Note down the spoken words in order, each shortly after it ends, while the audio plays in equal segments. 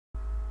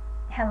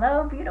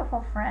Hello,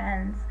 beautiful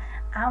friends.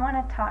 I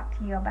want to talk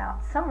to you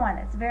about someone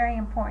that's very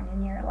important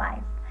in your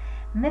life,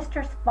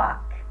 Mr. Spock.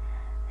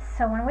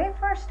 So, when we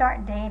first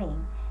start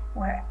dating,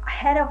 we're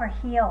head over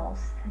heels,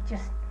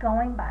 just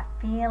going by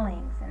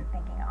feelings and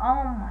thinking,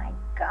 oh my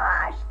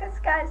gosh, this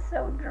guy's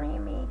so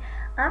dreamy.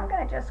 I'm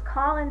going to just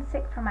call in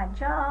sick for my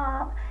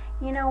job.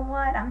 You know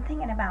what? I'm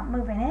thinking about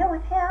moving in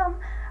with him.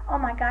 Oh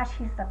my gosh,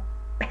 he's the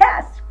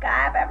best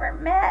guy I've ever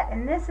met,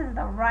 and this is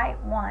the right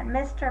one,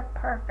 Mr.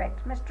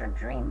 Perfect, Mr.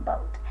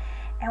 Dreamboat.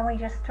 And we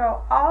just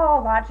throw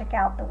all logic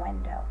out the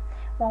window.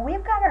 Well,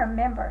 we've got to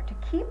remember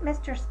to keep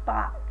Mr.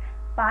 Spock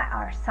by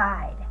our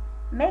side,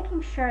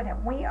 making sure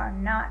that we are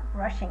not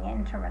rushing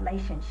into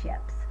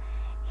relationships.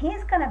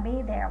 He's going to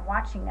be there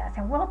watching us,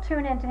 and we'll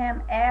tune into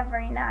him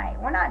every night.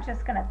 We're not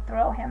just going to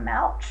throw him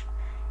out.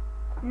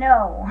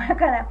 No, we're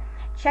going to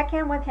check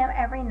in with him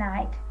every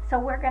night. So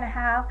we're going to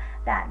have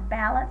that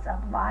balance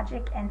of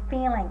logic and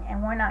feeling,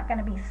 and we're not going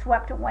to be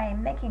swept away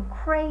making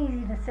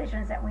crazy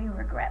decisions that we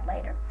regret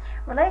later.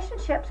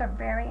 Relationships are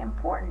very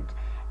important,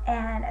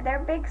 and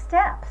they're big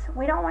steps.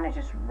 We don't want to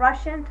just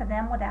rush into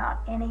them without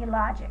any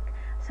logic.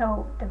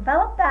 So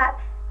develop that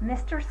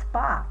Mr.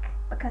 Spock,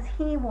 because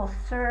he will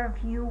serve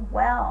you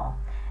well.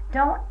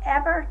 Don't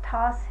ever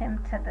toss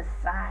him to the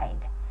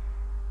side.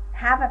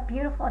 Have a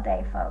beautiful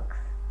day, folks.